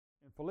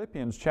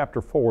Philippians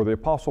chapter 4, the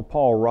Apostle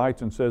Paul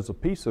writes and says, "The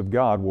peace of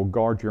God will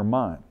guard your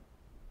mind."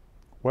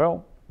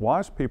 Well,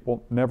 wise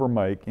people never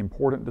make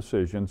important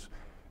decisions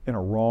in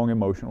a wrong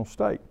emotional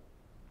state.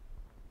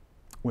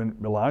 When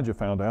Elijah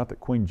found out that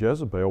Queen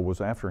Jezebel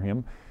was after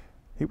him,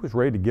 he was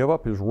ready to give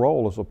up his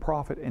role as a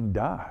prophet and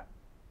die.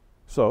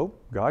 So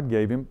God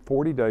gave him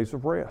 40 days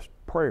of rest,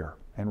 prayer,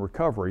 and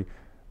recovery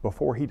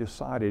before he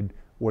decided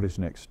what his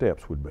next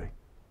steps would be.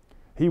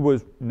 He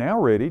was now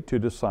ready to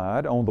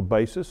decide on the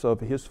basis of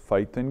his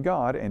faith in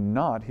God and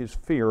not his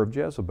fear of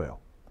Jezebel.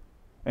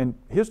 And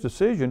his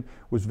decision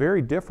was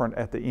very different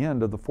at the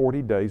end of the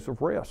 40 days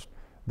of rest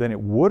than it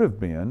would have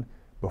been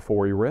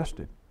before he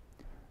rested.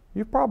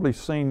 You've probably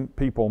seen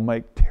people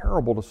make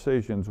terrible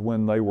decisions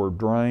when they were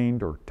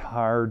drained or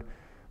tired,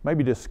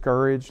 maybe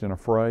discouraged and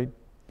afraid,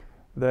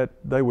 that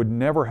they would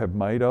never have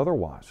made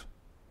otherwise.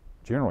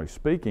 Generally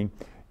speaking,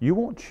 you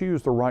won't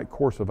choose the right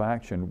course of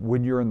action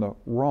when you're in the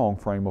wrong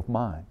frame of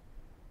mind.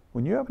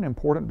 When you have an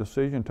important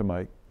decision to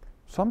make,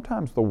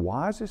 sometimes the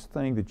wisest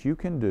thing that you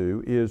can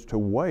do is to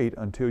wait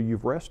until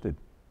you've rested.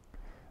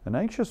 An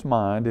anxious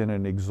mind and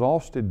an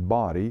exhausted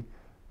body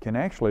can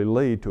actually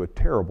lead to a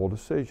terrible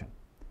decision.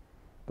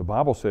 The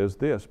Bible says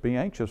this, "Be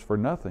anxious for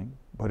nothing,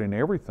 but in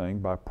everything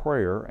by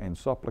prayer and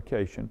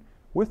supplication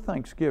with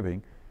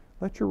thanksgiving,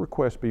 let your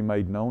requests be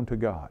made known to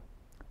God.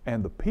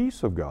 And the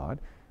peace of God,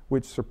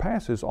 which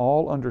surpasses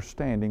all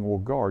understanding, will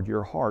guard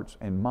your hearts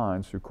and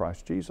minds through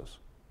Christ Jesus."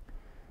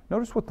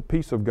 Notice what the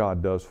peace of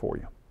God does for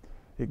you.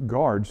 It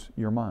guards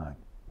your mind.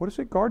 What does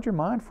it guard your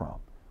mind from?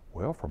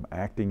 Well, from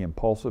acting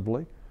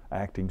impulsively,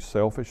 acting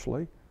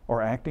selfishly, or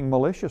acting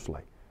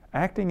maliciously.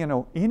 Acting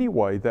in any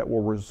way that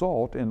will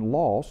result in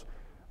loss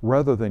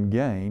rather than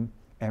gain,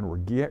 and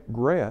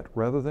regret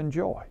rather than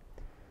joy.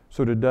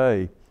 So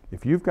today,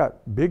 if you've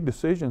got big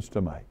decisions to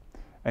make,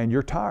 and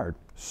you're tired,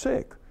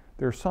 sick,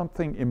 there's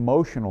something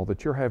emotional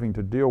that you're having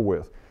to deal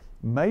with,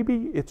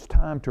 maybe it's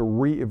time to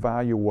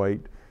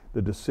reevaluate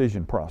the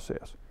decision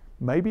process.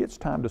 Maybe it's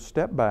time to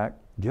step back,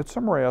 get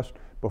some rest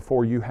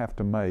before you have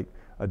to make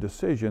a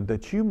decision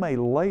that you may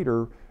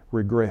later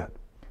regret.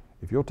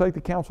 If you'll take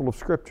the counsel of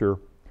Scripture,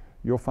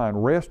 you'll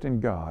find rest in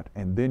God,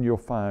 and then you'll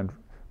find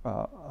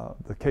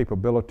the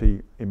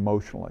capability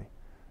emotionally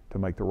to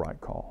make the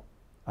right call.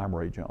 I'm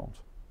Ray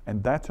Jones,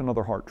 and that's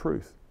another heart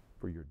truth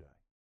for your day.